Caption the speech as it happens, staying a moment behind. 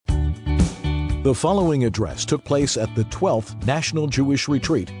The following address took place at the 12th National Jewish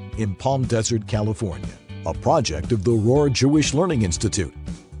Retreat in Palm Desert, California, a project of the Rohr Jewish Learning Institute.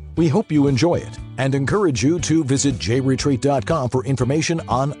 We hope you enjoy it and encourage you to visit jretreat.com for information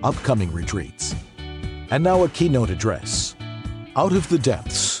on upcoming retreats. And now a keynote address, Out of the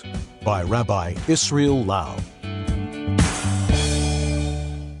Depths, by Rabbi Israel Lau.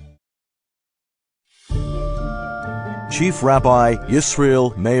 Chief Rabbi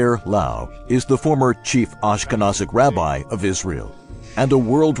Yisrael Meir Lau is the former Chief Ashkenazic Rabbi of Israel and a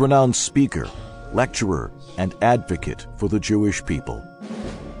world-renowned speaker, lecturer, and advocate for the Jewish people.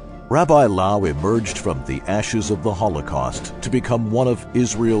 Rabbi Lau emerged from the ashes of the Holocaust to become one of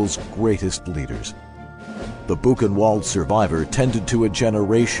Israel's greatest leaders. The Buchenwald survivor tended to a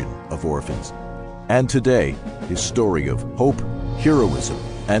generation of orphans, and today his story of hope, heroism,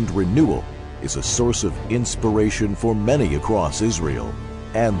 and renewal is a source of inspiration for many across Israel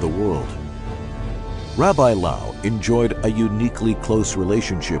and the world. Rabbi Lau enjoyed a uniquely close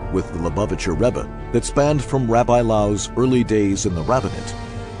relationship with the Lubavitcher Rebbe that spanned from Rabbi Lau's early days in the rabbinate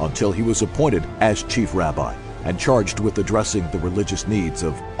until he was appointed as chief rabbi and charged with addressing the religious needs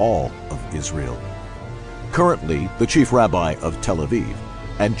of all of Israel. Currently the chief rabbi of Tel Aviv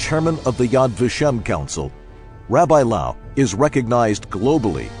and chairman of the Yad Vashem Council, Rabbi Lau is recognized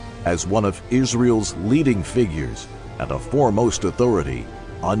globally as one of Israel's leading figures and a foremost authority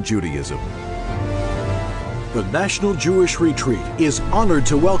on Judaism. The National Jewish Retreat is honored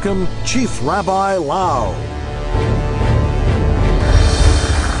to welcome Chief Rabbi Lau.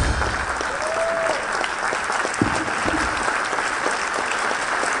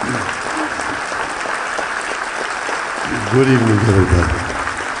 Good evening, everybody.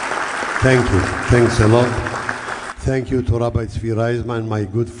 Thank you. Thanks a lot. Thank you to Rabbi Tzvi Reisman, my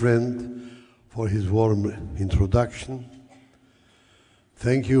good friend, for his warm introduction.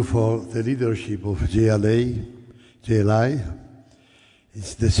 Thank you for the leadership of JLI.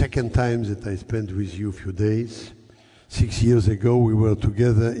 It's the second time that I spent with you a few days. 6 years ago, we were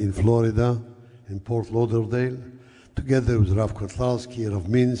together in Florida, in Fort Lauderdale, together with Rav Kotlarski, Rav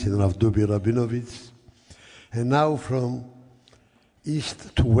Mintz, and Rav Dubi Rabinovitz. And now from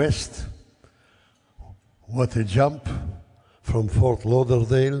east to west, what a jump from Fort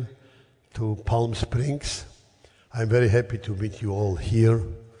Lauderdale to Palm Springs. I'm very happy to meet you all here.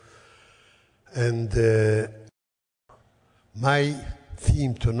 And my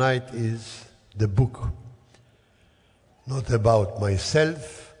theme tonight is the book. Not about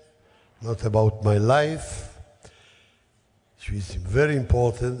myself, not about my life, which is very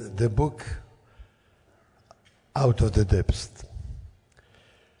important, the book Out of the Depths.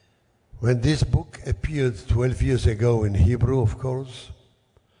 When this book appeared 12 years ago in Hebrew, of course,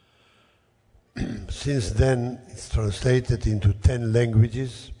 since then it's translated into 10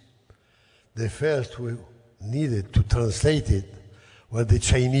 languages. The first we needed to translate it were the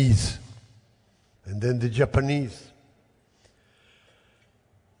Chinese, and then the Japanese.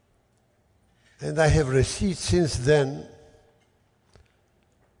 And I have received since then,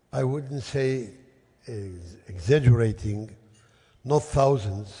 I wouldn't say exaggerating, not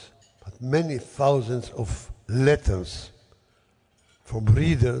thousands, but many thousands of letters from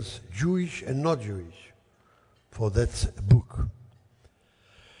readers, Jewish and not Jewish, for that book.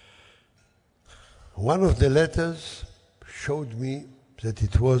 One of the letters showed me that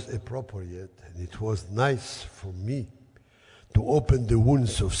it was appropriate and it was nice for me to open the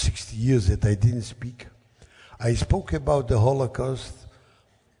wounds of 60 years that I didn't speak. I spoke about the Holocaust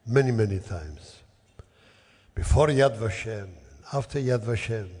many, many times. Before Yad Vashem, after Yad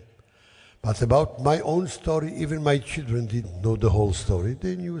Vashem. But about my own story, even my children didn't know the whole story.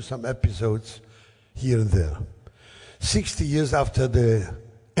 They knew some episodes here and there. 60 years after the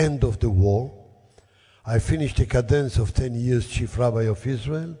end of the war, I finished a cadence of 10 years Chief Rabbi of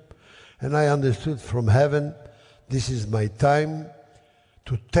Israel, and I understood from heaven, this is my time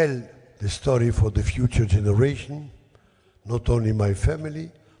to tell the story for the future generation, not only my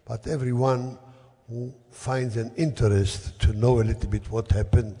family, but everyone who finds an interest to know a little bit what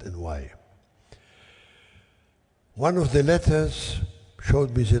happened and why. One of the letters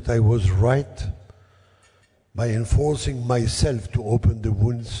showed me that I was right by enforcing myself to open the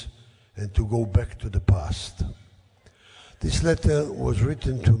wounds and to go back to the past. This letter was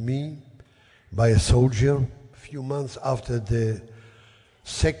written to me by a soldier a few months after the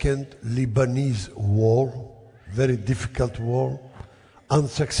Second Lebanese War, very difficult war,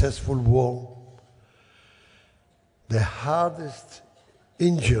 unsuccessful war. The hardest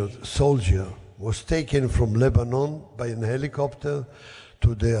injured soldier was taken from Lebanon by a helicopter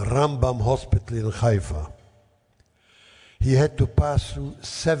to the Rambam hospital in Haifa. He had to pass through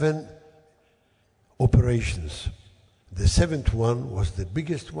 7 operations. The seventh one was the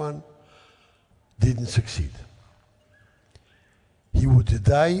biggest one, didn't succeed. He would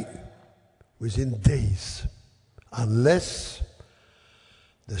die within days, unless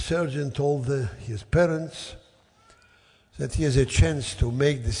the surgeon told his parents that he has a chance to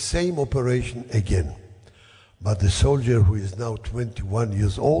make the same operation again. But the soldier, who is now 21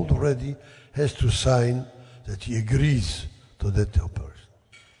 years old already, has to sign that he agrees to that operation.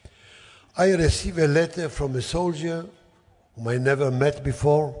 I received a letter from a soldier whom I never met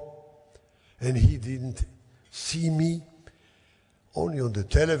before, and he didn't see me, only on the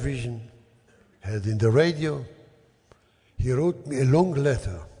television, heard in the radio. He wrote me a long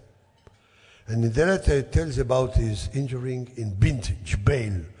letter, and in the letter he tells about his injury in Bint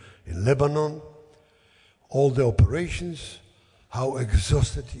Jbeil in Lebanon, all the operations, how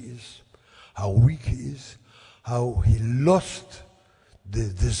exhausted he is, how weak he is, how he lost the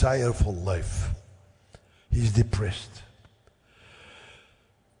desire for life. He's depressed.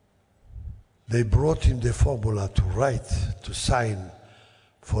 They brought him the formula to write, to sign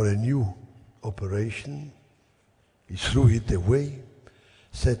for a new operation. He threw it away,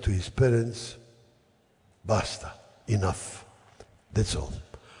 said to his parents, "Basta, enough, that's all.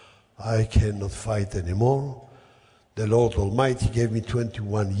 I cannot fight anymore. The Lord Almighty gave me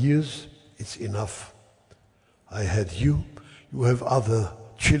 21 years, it's enough. I had you, you have other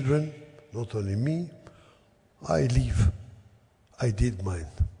children, not only me. I leave. I did mine.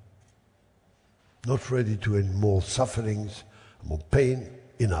 Not ready to any more sufferings, more pain,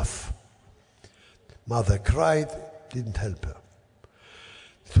 enough." Mother cried, didn't help her.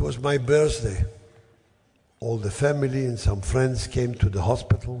 It was my birthday. All the family and some friends came to the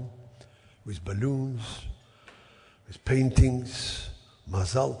hospital with balloons, with paintings,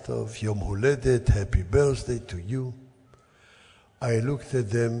 Mazal Tov, Yom Huledet, happy birthday to you. I looked at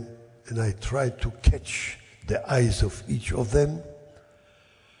them and I tried to catch the eyes of each of them,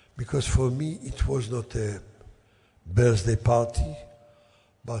 because for me it was not a birthday party,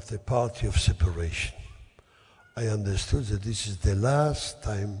 but a party of separation. I understood that this is the last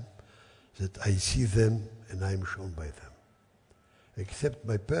time that I see them and I am shown by them. Except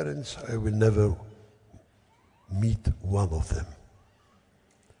my parents, I will never meet one of them.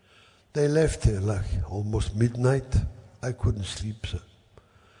 They left like almost midnight. I couldn't sleep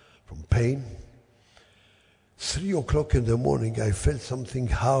from pain. 3 o'clock in the morning, I felt something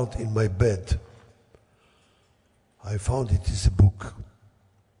hard in my bed. I found it is a book.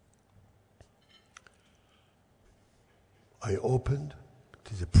 I opened.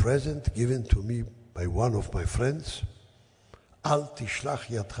 It is a present given to me by one of my friends. Al tishlach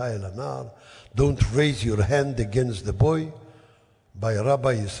yadcha el anar, don't raise your hand against the boy, by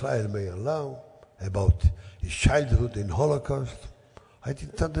Rabbi Israel Meir Lau, about his childhood in Holocaust. I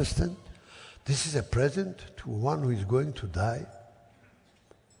didn't understand. This is a present to one who is going to die.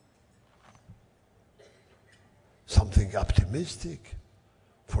 Something optimistic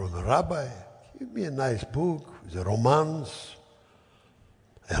from a rabbi. Give me a nice book with a romance.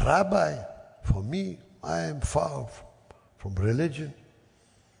 A rabbi, for me, I am far from religion.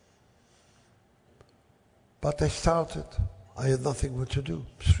 But I started. I had nothing what to do.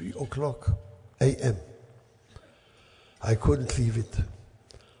 3 o'clock a.m. I couldn't leave it.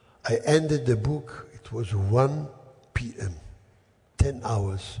 I ended the book. It was 1 p.m. 10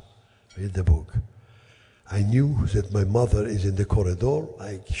 hours read the book. I knew that my mother is in the corridor.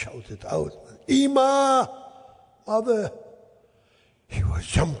 I shouted out, "Ima! Mother!" She was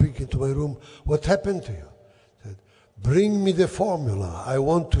jumping into my room. "What happened to you?" I said, "Bring me the formula. I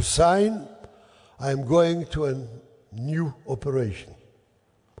want to sign. I'm going to a new operation."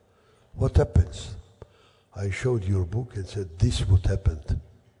 "What happens?" I showed your book and said, "This is what happened.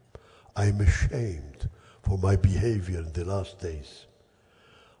 I'm ashamed for my behavior in the last days."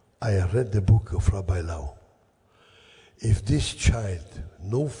 I read the book of Rabbi Lau. If this child,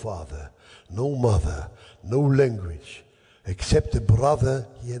 no father, no mother, no language, except a brother,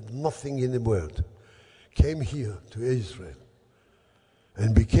 he had nothing in the world, came here to Israel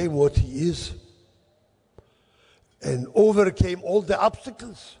and became what he is and overcame all the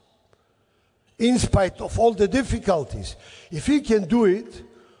obstacles in spite of all the difficulties. If he can do it,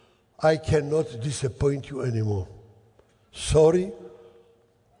 I cannot disappoint you anymore. Sorry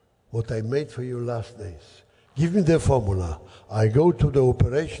what I made for you last days. Give me the formula. I go to the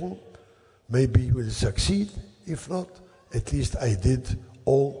operation. Maybe it will succeed. If not, at least I did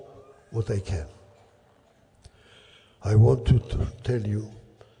all what I can. I want to tell you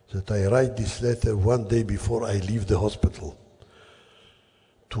that I write this letter 1 day before I leave the hospital.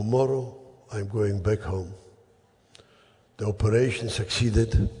 Tomorrow I'm going back home. The operation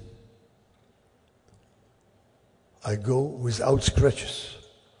succeeded. I go without scratches,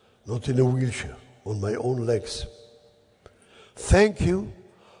 not in a wheelchair, on my own legs. Thank you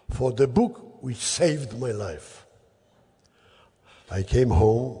for the book which saved my life. I came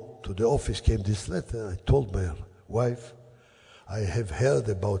home, to the office came this letter. I told my wife, I have heard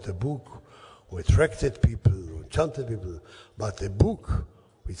about a book who attracted people, who enchanted people, but a book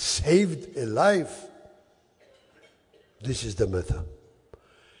which saved a life, this is the matter.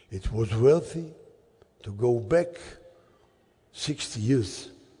 It was worthy to go back 60 years,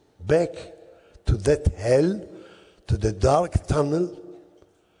 back to that hell, to the dark tunnel,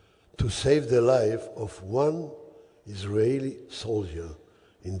 to save the life of one Israeli soldier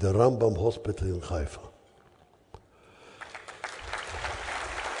in the Rambam hospital in Haifa.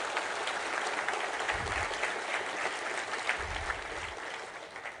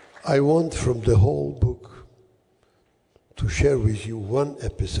 I want from the whole book to share with you one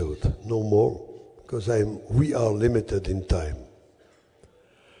episode, no more, because we are limited in time.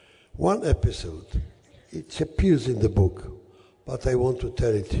 One episode, it appears in the book, but I want to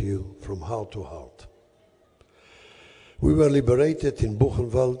tell it to you from heart to heart. We were liberated in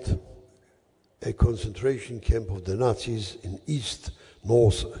Buchenwald, a concentration camp of the Nazis in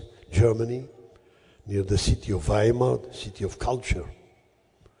North Germany, near the city of Weimar, the city of culture.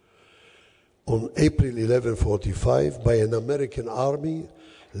 On April 1145, by an American army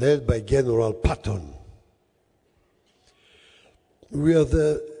led by General Patton. We were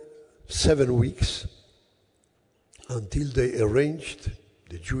there 7 weeks until they arranged,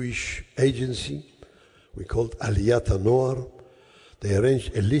 the Jewish agency, we called Aliyat HaNoar, they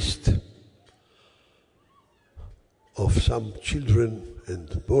arranged a list of some children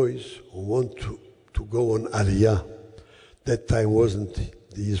and boys who want to go on Aliyah. That time wasn't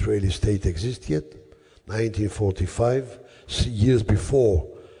the Israeli state exist yet, 1945, 3 years before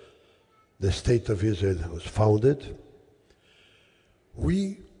the state of Israel was founded.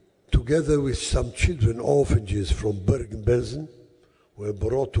 We, together with some children, orphanages from Bergen-Belsen, were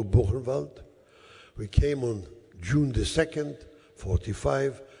brought to Buchenwald. We came on June the 2nd,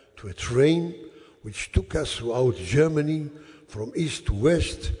 45, to a train which took us throughout Germany from east to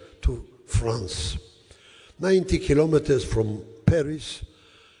west to France. 90 kilometers from Paris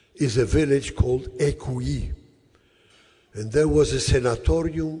is a village called Écouilly. And there was a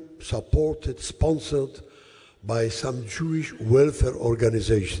sanatorium supported, sponsored by some Jewish welfare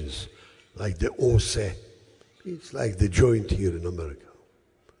organizations, like the OSE. It's like the Joint here in America.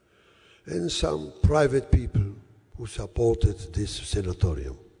 And some private people who supported this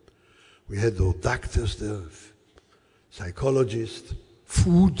sanatorium. We had the doctors there, psychologists,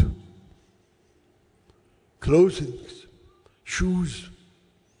 food, clothing, shoes.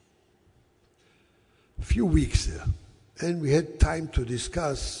 A few weeks there. And we had time to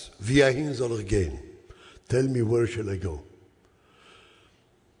discuss, wohin soll ich gehen? Tell me, where shall I go?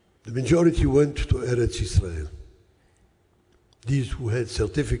 The majority went to Eretz Israel. These who had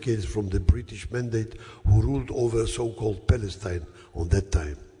certificates from the British mandate who ruled over so-called Palestine on that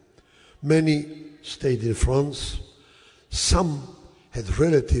time. Many stayed in France. Some had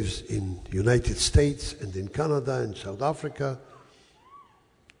relatives in the United States and in Canada and South Africa.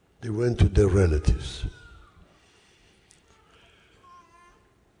 They went to their relatives.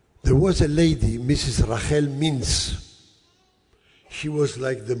 There was a lady, Mrs. Rachel Mintz. She was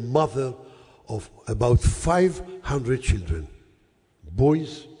like the mother of about 500 children,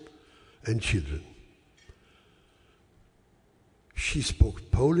 boys and children. She spoke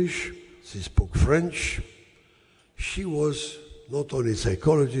Polish, she spoke French. She was not only a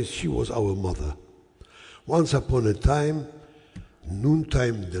psychologist, she was our mother. Once upon a time,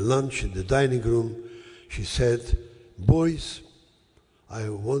 noontime, the lunch in the dining room, she said, boys, I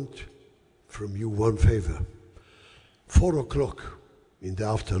want from you one favor. 4 o'clock in the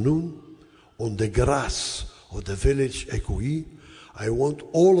afternoon, on the grass of the village Écouilly, I want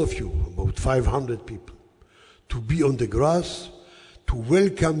all of you, about 500 people, to be on the grass to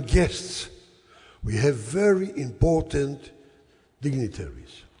welcome guests. We have very important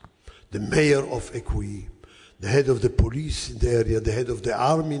dignitaries. The mayor of Écouilly, the head of the police in the area, the head of the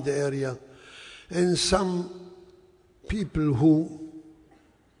army in the area, and some people who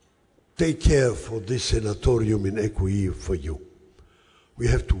take care for this sanatorium in Écouilly for you. We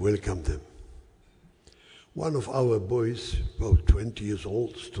have to welcome them. One of our boys, about 20 years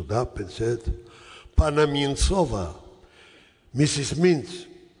old, stood up and said, Pana Mintsova, Mrs. Mintz,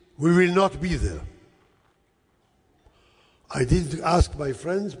 we will not be there. I didn't ask my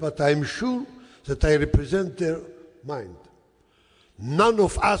friends, but I'm sure that I represent their mind. None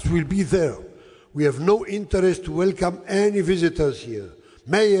of us will be there. We have no interest to welcome any visitors here.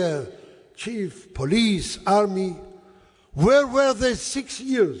 Mayor, chief, police, army, Where were they 6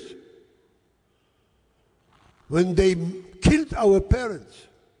 years when they killed our parents?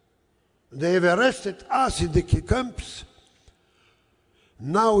 They have arrested us in the camps.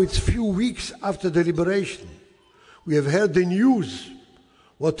 Now it's few weeks after the liberation. We have heard the news,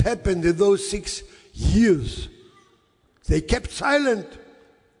 what happened in those 6 years. They kept silent.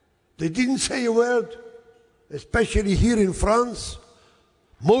 They didn't say a word, especially here in France.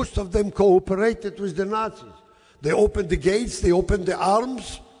 Most of them cooperated with the Nazis. They opened the gates, they opened the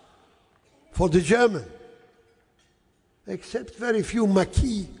arms for the German. Except very few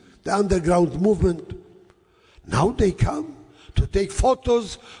Maquis, the underground movement. Now they come to take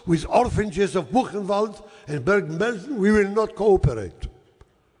photos with orphanages of Buchenwald and Bergen-Belsen. We will not cooperate.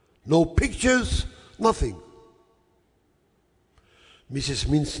 No pictures, nothing. Mrs.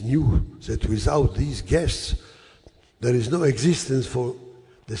 Mintz knew that without these guests, there is no existence for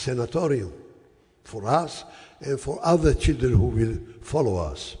the sanatorium, for us and for other children who will follow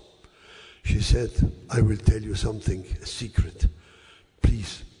us. She said, I will tell you something, a secret.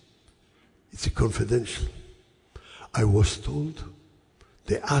 Please, it's confidential. I was told,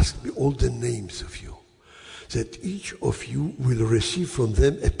 they asked me all the names of you, that each of you will receive from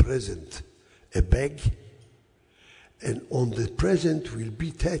them a present, a bag, and on the present will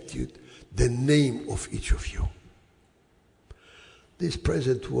be tattooed the name of each of you. This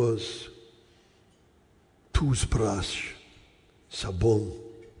present was toothbrush, sabon,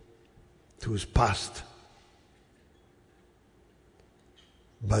 toothpaste.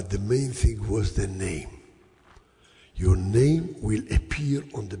 But the main thing was the name. Your name will appear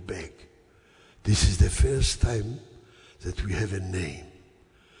on the bag. This is the first time that we have a name.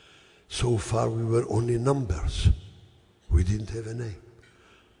 So far we were only numbers. We didn't have a name.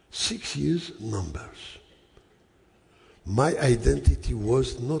 6 years, numbers. My identity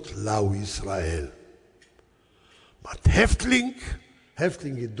was not Lau Israel, but Häftling.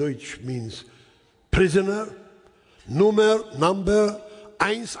 Häftling in Deutsch means prisoner. Number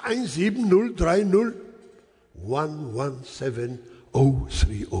 117030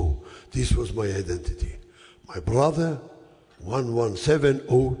 117030. This was my identity. My brother,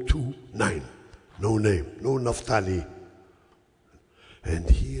 117029. No name, no Naftali. And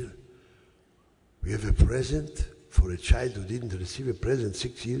here we have a present for a child who didn't receive a present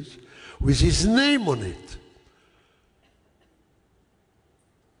 6 years with his name on it.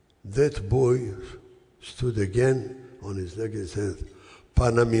 That boy stood again on his leg and said,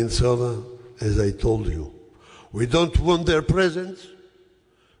 Pana Mintsova, as I told you, we don't want their presents.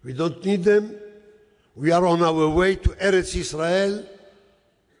 We don't need them. We are on our way to Eretz Israel.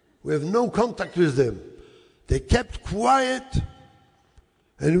 We have no contact with them. They kept quiet,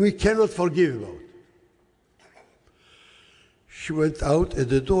 and we cannot forgive about it. She went out at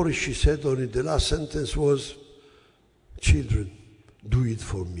the door. She said only the last sentence was, children, do it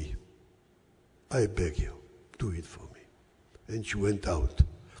for me. I beg you, do it for me. And she went out.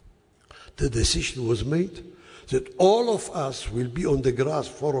 The decision was made that all of us will be on the grass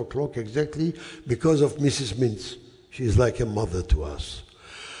 4 o'clock exactly because of Mrs. Mintz. She is like a mother to us.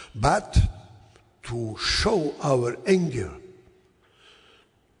 But to show our anger,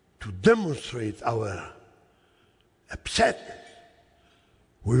 to demonstrate our upset,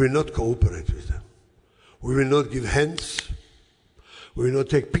 we will not cooperate with them. We will not give hands. We will not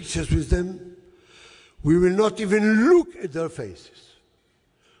take pictures with them. We will not even look at their faces.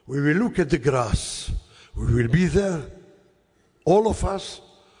 We will look at the grass. We will be there, all of us,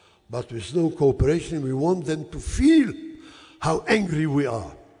 but with no cooperation. We want them to feel how angry we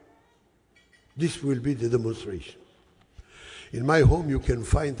are. This will be the demonstration. In my home, you can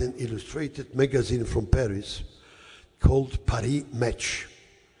find an illustrated magazine from Paris called Paris Match.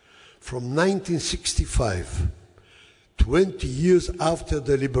 From 1965, 20 years after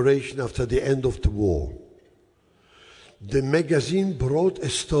the liberation, after the end of the war, the magazine brought a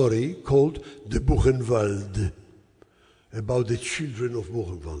story called The Buchenwald, about the children of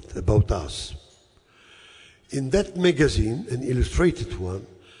Buchenwald, about us. In that magazine, an illustrated one,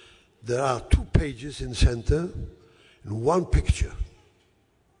 there are 2 pages in center and 1 picture.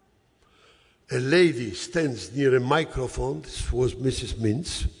 A lady stands near a microphone. This was Mrs.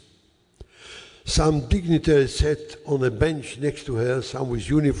 Mintz. Some dignitaries sat on a bench next to her, some with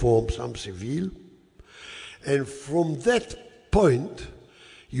uniform, some civil. And from that point,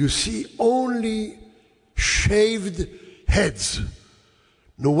 you see only shaved heads,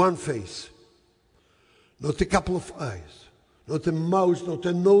 no one face, not a couple of eyes, not a mouth, not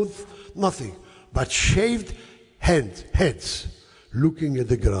a nose, nothing, but shaved heads looking at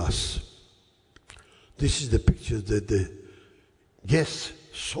the grass. This is the picture that the guests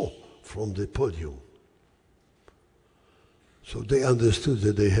saw from the podium. So they understood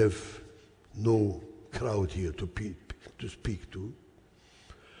that they have no crowd here to speak to.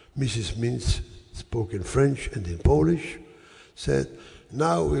 Mrs. Mintz spoke in French and in Polish, said,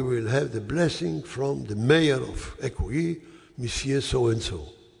 now we will have the blessing from the mayor of Écouis, Monsieur so-and-so.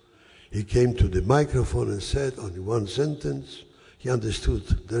 He came to the microphone and said only one sentence. He understood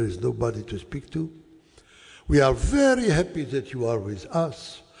there is nobody to speak to. We are very happy that you are with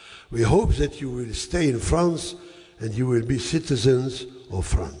us. We hope that you will stay in France and you will be citizens of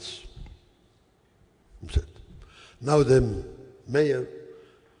France. He said. Now the mayor,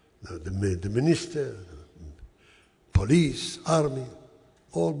 the minister, police, army,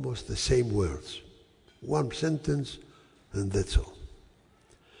 almost the same words. One sentence and that's all.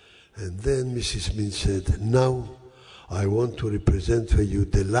 And then Mrs. Mintz said, now I want to represent for you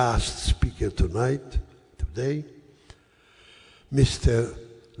the last speaker today, Mr.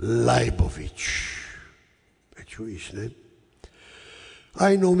 Leibowitz, a Jewish name.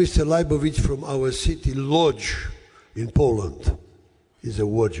 I know Mr. Leibowitz from our city Lodz in Poland. He's a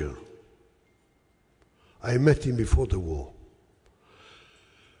Łódźian. I met him before the war.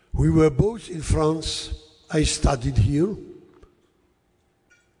 We were both in France. I studied here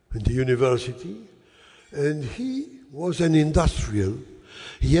in the university, and he was an industrial.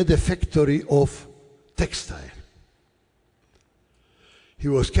 He had a factory of textile. He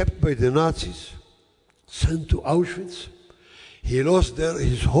was kept by the Nazis, sent to Auschwitz. He lost there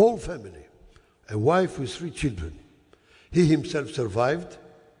his whole family, a wife with 3 children. He himself survived.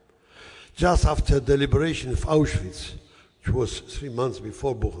 Just after the liberation of Auschwitz, which was 3 months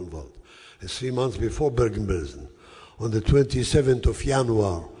before Buchenwald, and 3 months before Bergen-Belsen, on the 27th of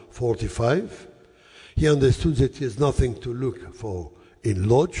January 1945, he understood that he has nothing to look for in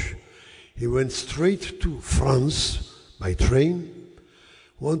Lodz. He went straight to France by train,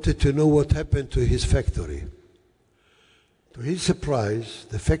 wanted to know what happened to his factory. To his surprise,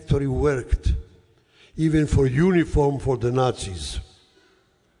 the factory worked, even for uniform for the Nazis.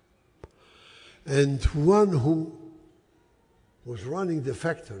 And one who was running the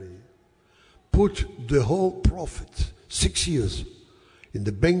factory put the whole profit, 6 years, in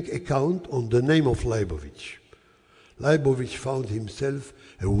the bank account on the name of Leibowitz. Leibowitz found himself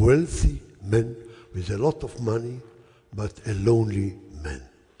a wealthy man with a lot of money, but a lonely man.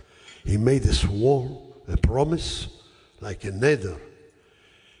 He made a promise, like a nether.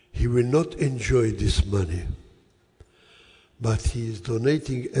 He will not enjoy this money, but he is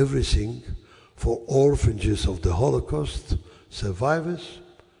donating everything for orphanages of the Holocaust survivors,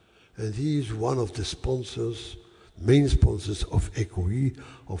 and he is one of the sponsors, main sponsors of Écouis,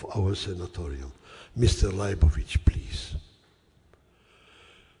 of our sanatorium. Mr. Leibowitz, please.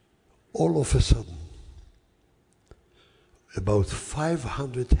 All of a sudden, about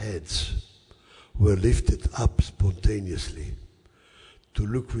 500 heads were lifted up spontaneously to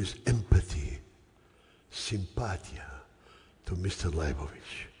look with empathy, sympathia to Mr.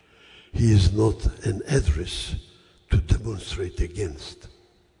 Leibowitz. He is not an address to demonstrate against.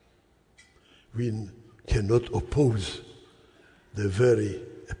 We cannot oppose the very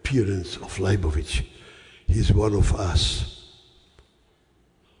appearance of Leibowitz. He is one of us.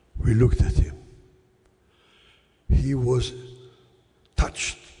 We looked at him. He was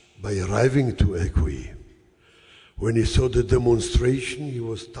touched by arriving to Écouis. When he saw the demonstration, he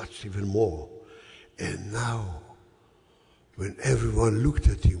was touched even more. And now, when everyone looked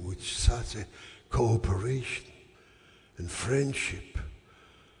at him with such a cooperation and friendship,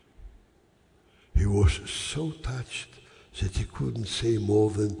 he was so touched that he couldn't say more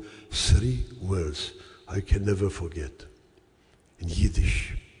than 3 words I can never forget in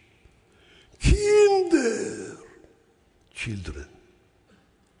Yiddish. Kinder, children.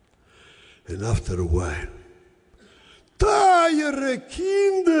 And after a while, teure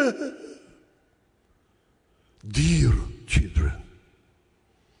Kinder, dear children.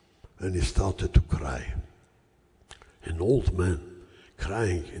 And he started to cry. An old man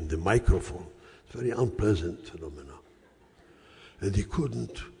crying in the microphone. It's a very unpleasant phenomenon. And he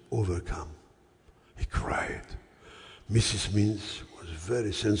couldn't overcome. He cried. Mrs. Mintz was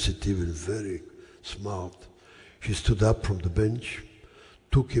very sensitive and very smart. She stood up from the bench,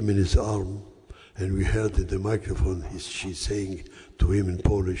 took him in his arm, and we heard in the microphone she saying to him in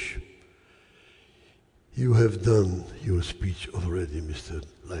Polish, "You have done your speech already, Mr.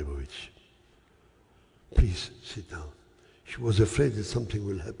 Leibowitz. Please sit down." She was afraid that something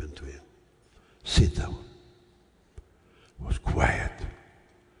will happen to him. Sit down. It was quiet.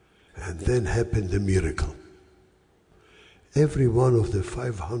 And then happened a miracle. Every one of the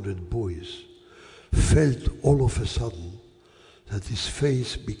 500 boys felt all of a sudden that his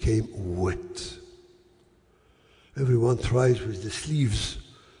face became wet. Everyone tries with the sleeves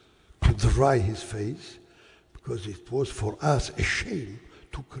to dry his face, because it was for us a shame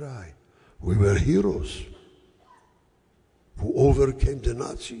to cry. We were heroes who overcame the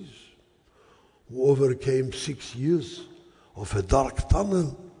Nazis, who overcame 6 years of a dark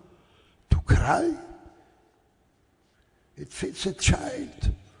tunnel. To cry? It fits a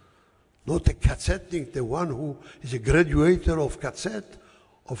child, not a Katzetnik, the one who is a graduator of Katzet,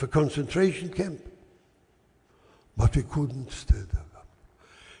 of a concentration camp. But we couldn't stand up.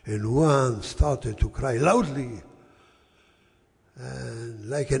 And one started to cry loudly, and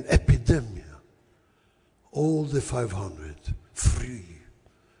like an epidemic. All the 500, free,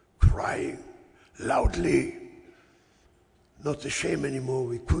 crying loudly. Not ashamed anymore,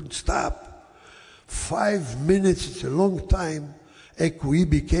 we couldn't stop. 5 minutes, it's a long time. Ekui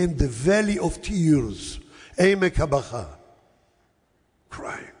became the valley of tears. Emek Habacha.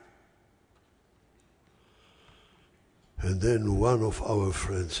 Crying. And then one of our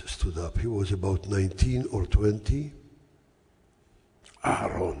friends stood up. He was about 19 or 20.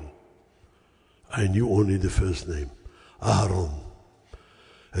 Aaron. I knew only the first name. Aaron.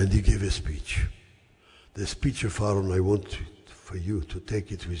 And he gave a speech. The speech of Aaron, I want for you to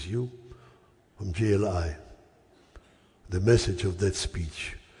take it with you from JLI. The message of that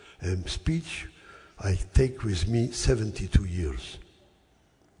speech. And speech I take with me 72 years.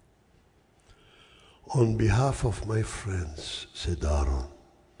 On behalf of my friends, said Aaron,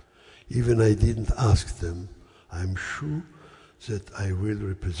 even I didn't ask them, I'm sure that I will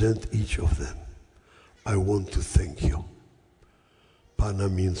represent each of them. I want to thank you. Pana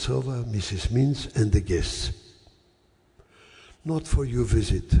Mintsova, Mrs. Mintz, and the guests. Not for your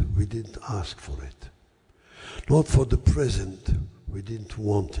visit, we didn't ask for it. Not for the present, we didn't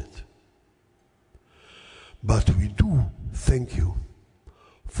want it. But we do thank you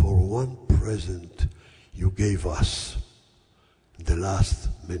for one present you gave us in the last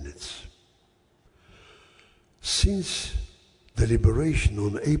minutes. Since the liberation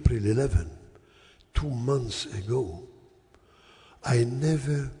on April 11, 2 months ago, I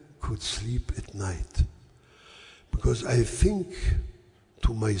never could sleep at night because I think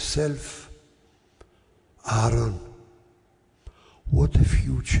to myself, Aaron, what a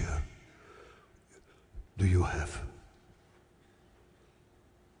future do you have?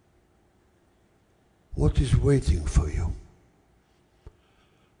 What is waiting for you?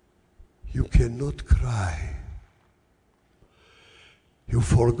 You cannot cry. You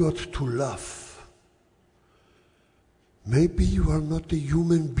forgot to laugh. Maybe you are not a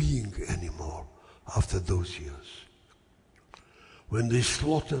human being anymore after those years. When they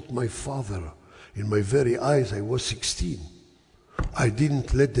slaughtered my father in my very eyes, I was 16. I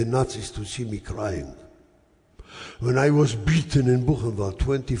didn't let the Nazis to see me crying. When I was beaten in Buchenwald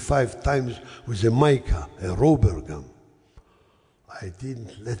 25 times with a mica, a rubber gun, I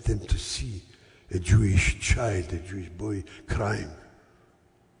didn't let them to see a Jewish child, a Jewish boy crying.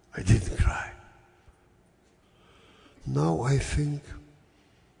 I didn't cry. Now I think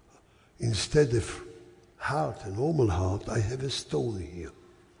instead of heart, a normal heart, I have a stone here.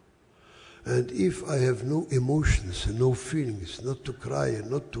 And if I have no emotions and no feelings, not to cry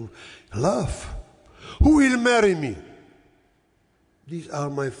and not to laugh, who will marry me? These are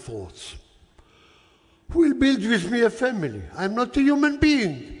my thoughts. Who will build with me a family? I'm not a human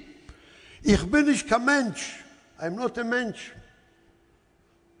being. Ich bin nicht kein Mensch. I'm not a Mensch.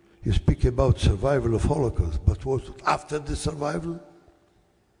 You speak about survival of Holocaust, but what after the survival?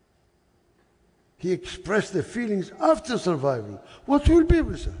 He expressed the feelings after survival. What will be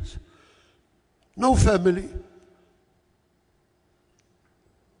with us? No family.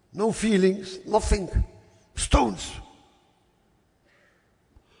 No feelings, nothing. Stones.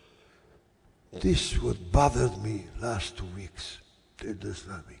 This what bothered me last 2 weeks.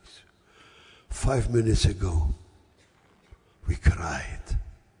 5 minutes ago, we cried.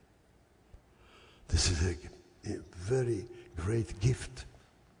 This is a very great gift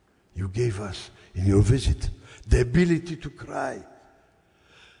you gave us in your visit. The ability to cry.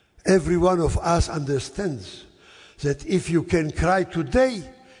 Every one of us understands that if you can cry today,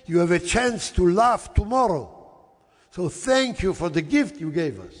 you have a chance to laugh tomorrow. So thank you for the gift you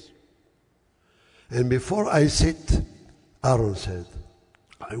gave us. And before I sit, Aaron said,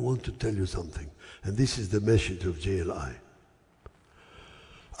 I want to tell you something. And this is the message of JLI.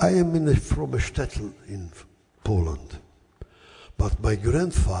 I am from a shtetl in Poland. But my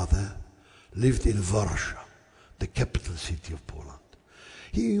grandfather lived in Warsaw, the capital city of Poland.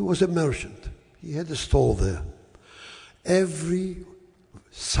 He was a merchant. He had a store there. Every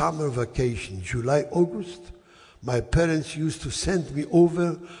summer vacation, July, August, my parents used to send me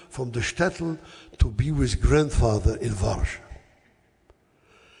over from the shtetl to be with grandfather in Warsaw.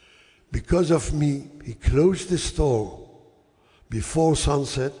 Because of me, he closed the store before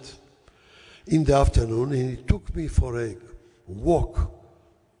sunset in the afternoon, and he took me for a walk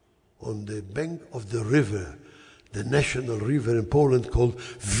on the bank of the river, the national river in Poland called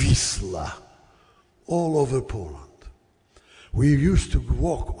Wisla, all over Poland. We used to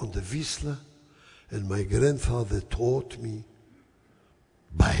walk on the Wisla, and my grandfather taught me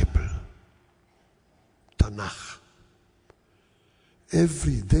Bible, Tanakh.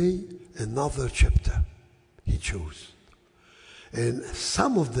 Every day, another chapter he chose. And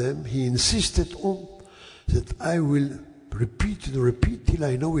some of them he insisted on that I will repeat and repeat till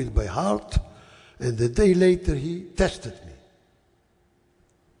I know it by heart. And a day later he tested me.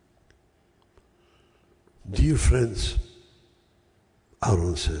 Dear friends,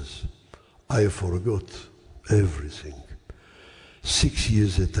 Aaron says, I forgot everything. 6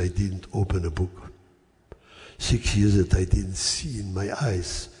 years that I didn't open a book. 6 years that I didn't see in my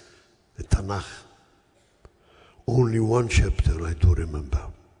eyes the Tanakh. Only one chapter I do remember.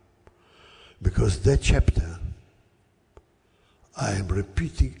 Because that chapter I am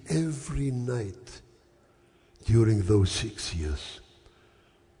repeating every night during those 6 years.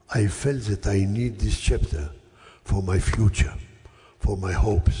 I felt that I need this chapter for my future, for my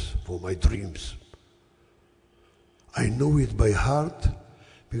hopes, for my dreams. I know it by heart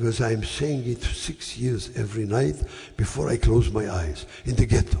because I'm saying it 6 years every night before I close my eyes, in the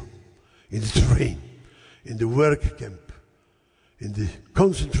ghetto, in the train, in the work camp, in the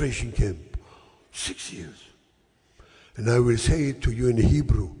concentration camp. 6 years. And I will say it to you in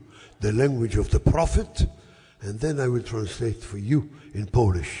Hebrew, the language of the prophet, and then I will translate for you in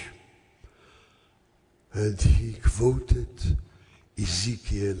Polish. And he quoted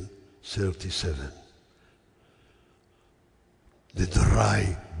Ezekiel 37. The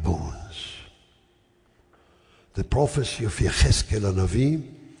dry bones. The prophecy of Yechezkel הנביא,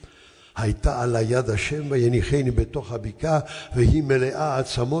 הייתה על היד השם ויניחני בתוך הבקעה והיא מלאה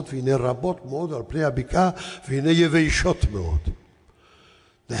עצמות והנה רבות מאוד על פני הבקעה והנה יבשות מאוד.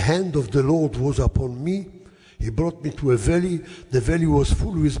 The hand of the Lord was upon me. He brought me to a valley. The valley was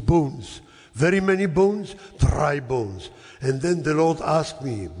full with bones. Very many bones, dry bones. And then the Lord asked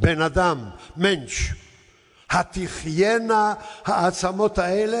me, Ben Adam, Mensch, התחיינה העצמות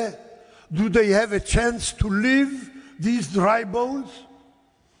האלה? Do they have a chance to live, these dry bones?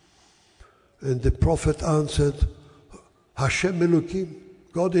 And the prophet answered, Hashem Elokim,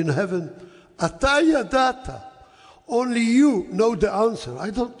 God in heaven, Ata yadata. Only you know the answer.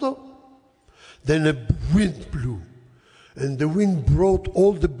 I don't know. Then a wind blew, and the wind brought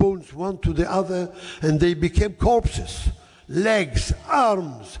all the bones one to the other, and they became corpses. Legs,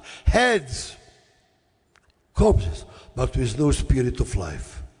 arms, heads. Corpses, but with no spirit of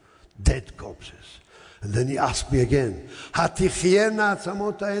life. Dead corpses. And then he asked me again,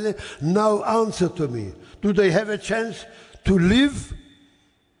 now answer to me. Do they have a chance to live?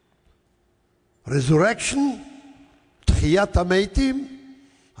 Resurrection? Tchiyat HaMeitim?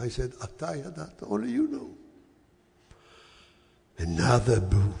 I said, only you know. Another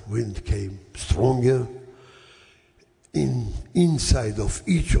wind came, stronger. Inside of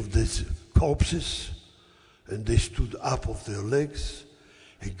each of these corpses, and they stood up of their legs,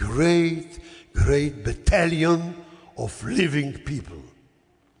 a great battalion of living people.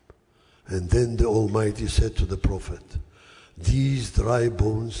 And then the Almighty said to the prophet, these dry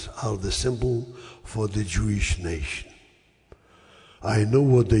bones are the symbol for the Jewish nation. I know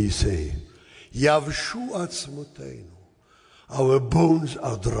what they say. Yavshu atzmoteinu. Our bones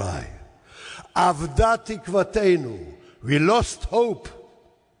are dry. Avda tikvateinu. We lost hope.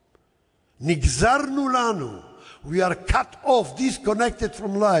 Nigzarnu lanu. We are cut off, disconnected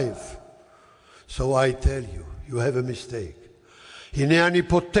from life. So I tell you, you have a mistake. Hine ani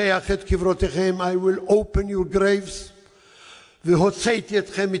poteach et kivrotechem, I will open your graves. V'hotzeiti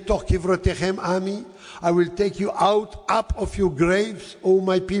etchem mitoch kivrotechem ami. I will take you out, up of your graves, O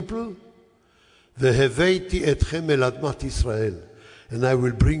my people. V'heveiti etchem el admat Israel. And I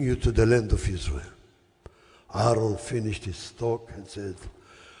will bring you to the land of Israel. Aaron finished his talk and said,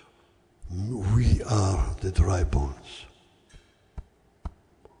 we are the dry bones.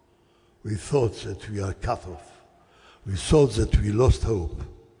 We thought that we are cut off. We thought that we lost hope.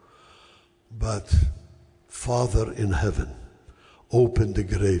 But Father in heaven opened the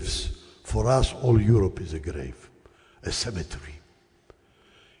graves. For us, all Europe is a grave, a cemetery.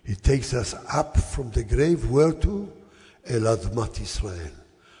 He takes us up from the grave, where to? El Admat Israel,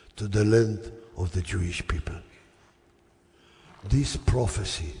 to the land of the Jewish people. This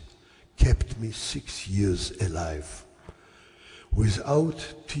prophecy kept me 6 years alive without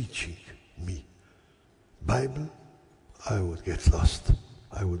teaching me Bible. I would get lost.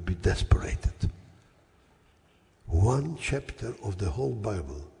 I would be desperated. One chapter of the whole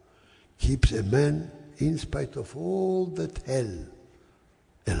Bible keeps a man, in spite of all that hell,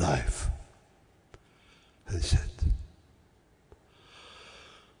 alive. And he said,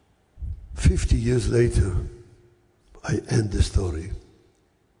 50 years later, I end the story.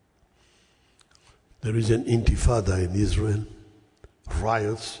 There is an intifada in Israel,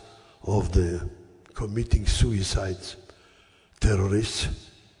 riots of the committing suicides, terrorists.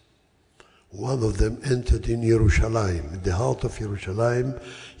 One of them entered in Yerushalayim, in the heart of Yerushalayim,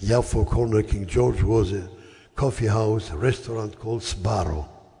 Yafo corner. King George was a coffee house, a restaurant called Sbarro.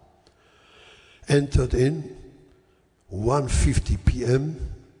 Entered in 1:50 p.m.,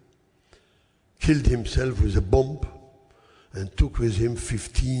 killed himself with a bomb, and took with him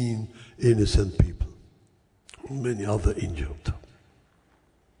 15 innocent people. Many other injured.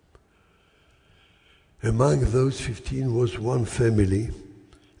 Among those 15 was one family,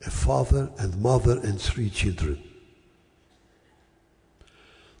 a father and mother and 3 children.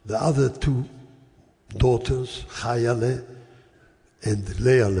 The other 2 daughters, Chayale and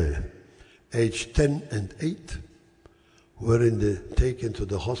Leale, aged 10 and 8, were taken to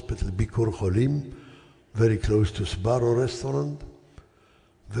the hospital Bikur Cholim, very close to Sbarro restaurant,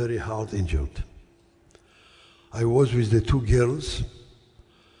 very hard injured. I was with the 2 girls,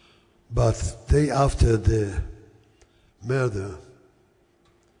 but day after the murder,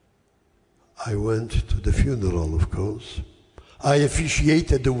 I went to the funeral, of course. I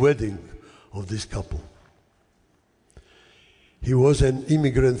officiated the wedding of this couple. He was an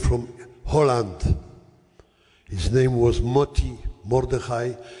immigrant from Holland. His name was Moti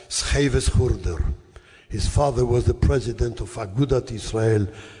Mordechai Scheveschoorder. His father was the president of Agudat Israel,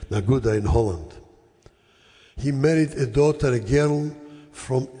 Aguda in Holland. He married a daughter, a girl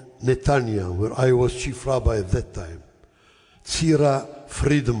from Netanya, where I was chief rabbi at that time, Tzira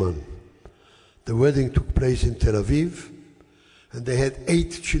Friedman. The wedding took place in Tel Aviv, and they had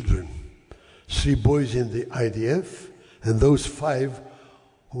 8 children, 3 boys in the IDF, and those 5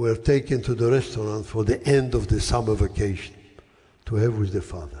 who were taken to the restaurant for the end of the summer vacation to have with the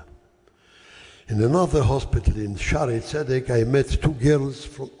father. In another hospital in Shari Tzedek, I met 2 girls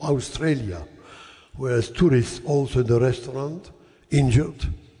from Australia, who were as tourists also in the restaurant, injured.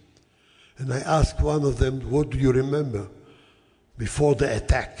 And I asked one of them, what do you remember before the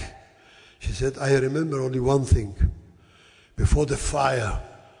attack? She said, I remember only one thing. Before the fire,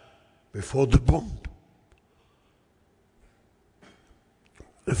 before the bomb,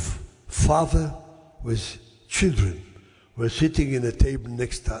 a father with children were sitting in a table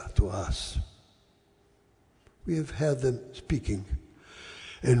next to us. We have heard them speaking.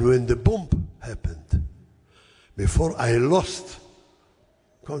 And when the bomb happened, before I lost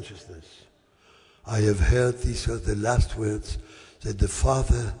consciousness, I have heard these are the last words that the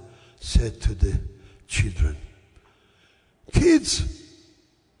father said to the children. Kids,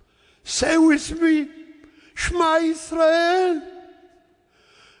 say with me, Shema Yisrael.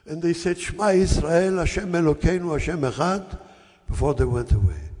 And they said, Shema Yisrael, Hashem Elokeinu, Hashem Echad, before they went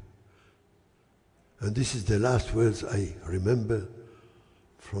away. And this is the last words I remember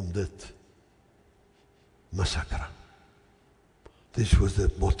from that massacre. This was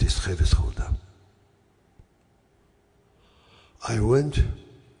the Moti Scheveschoorder. I went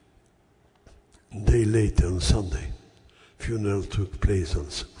a day later on Sunday. Funeral took place on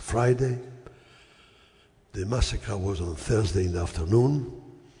Friday. The massacre was on Thursday in the afternoon.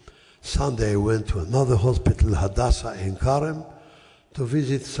 Sunday I went to another hospital, Hadassah in Karem, to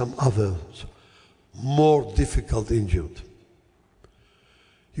visit some others, more difficult injured.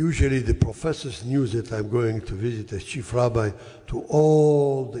 Usually the professors knew that I'm going to visit as chief rabbi to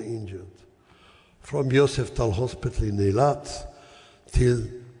all the injured, from Yosef Tal Hospital in Eilat till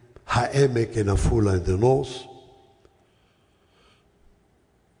Ha'emek in Afula in the north.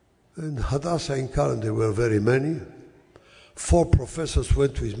 And Hadassah in Karem, there were very many. 4 professors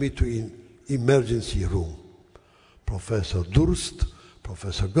went with me to an emergency room. Professor Durst,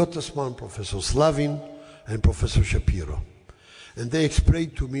 Professor Gottesman, Professor Slavin, and Professor Shapiro. And they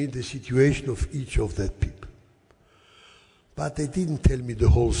explained to me the situation of each of that people. But they didn't tell me the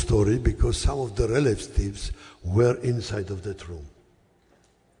whole story because some of the relatives were inside of that room.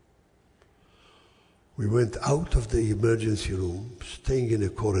 We went out of the emergency room, staying in a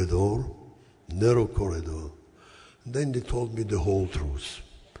corridor, narrow corridor. And then they told me the whole truth.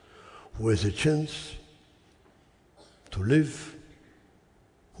 Who has a chance to live,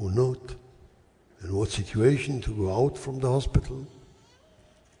 who not, in what situation to go out from the hospital.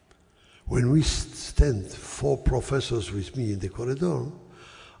 When we stand, 4 professors with me in the corridor,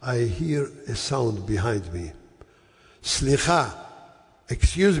 I hear a sound behind me. Slicha,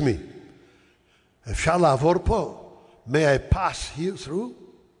 excuse me. אפשר לעבור פה? May I pass here through?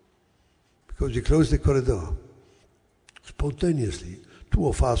 Because we closed the corridor. Spontaneously, 2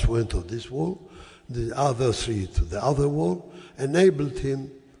 of us went to this wall, the other 3 to the other wall, enabled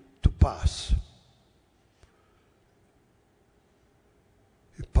him to pass.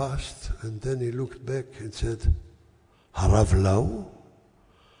 He passed, and then he looked back and said, Harav Lau?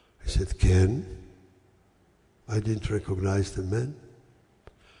 I said, Ken. I didn't recognize the man.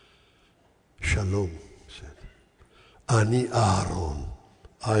 Shalom, he said. Ani Aaron.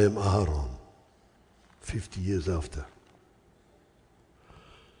 I am Aaron. 50 years after.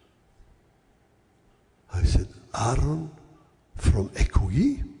 I said, Aaron from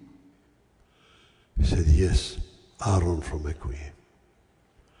Écouilly? He said, yes, Aaron from Écouilly.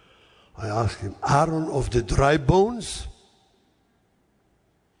 I asked him, Aaron of the dry bones?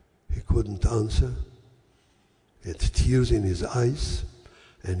 He couldn't answer. He had tears in his eyes,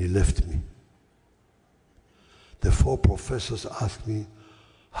 and he left me. The 4 professors asked me,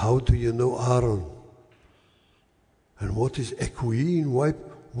 how do you know Aaron? And what is Écouilly and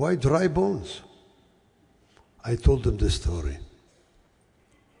why dry bones? I told them the story.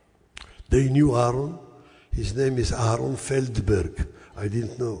 They knew Aaron. His name is Aaron Feldberg. I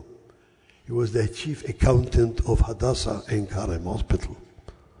didn't know. He was the chief accountant of Hadassah Ein Kerem Hospital.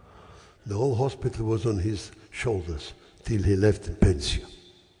 The whole hospital was on his shoulders till he left in pension.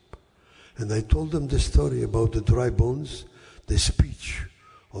 And I told them the story about the dry bones, the speech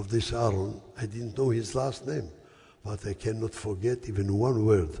of this Aaron. I didn't know his last name, but I cannot forget even one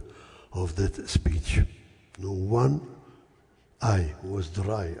word of that speech. No one eye was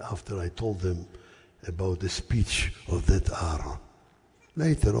dry after I told them about the speech of that Aaron.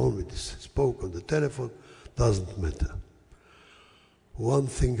 Later on, we spoke on the telephone, doesn't matter. One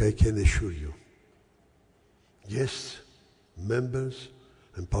thing I can assure you, yes, members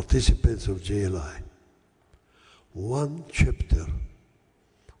and participants of JLI, one chapter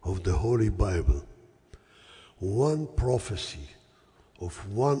of the Holy Bible, one prophecy of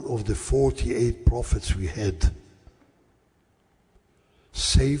one of the 48 prophets we had,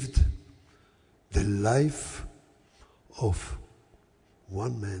 saved the life of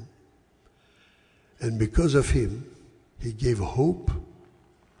one man. And because of him, he gave hope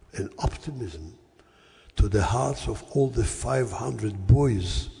and optimism to the hearts of all the 500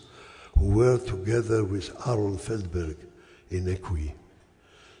 boys who were together with Aaron Feldberg in Écouilly.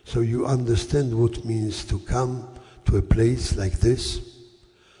 So you understand what it means to come to a place like this,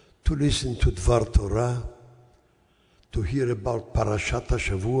 to listen to Dvar Torah, to hear about Parashat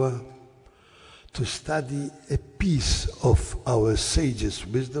HaShavua, to study a piece of our sages'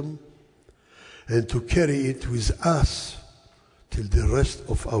 wisdom, and to carry it with us till the rest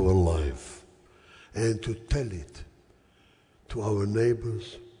of our life, and to tell it to our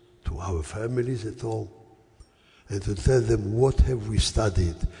neighbors, to our families at all, and to tell them what have we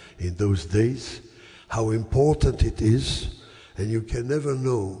studied in those days, how important it is, and you can never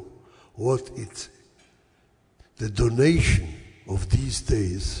know what it's the donation of these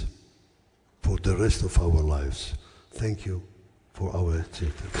days for the rest of our lives. Thank you for our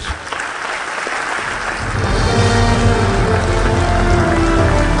attendance.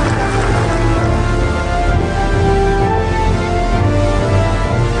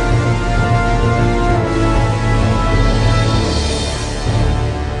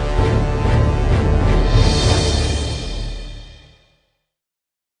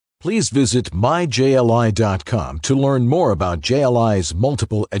 Please visit myjli.com to learn more about JLI's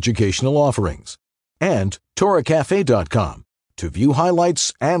multiple educational offerings, and torahcafe.com to view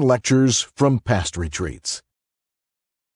highlights and lectures from past retreats.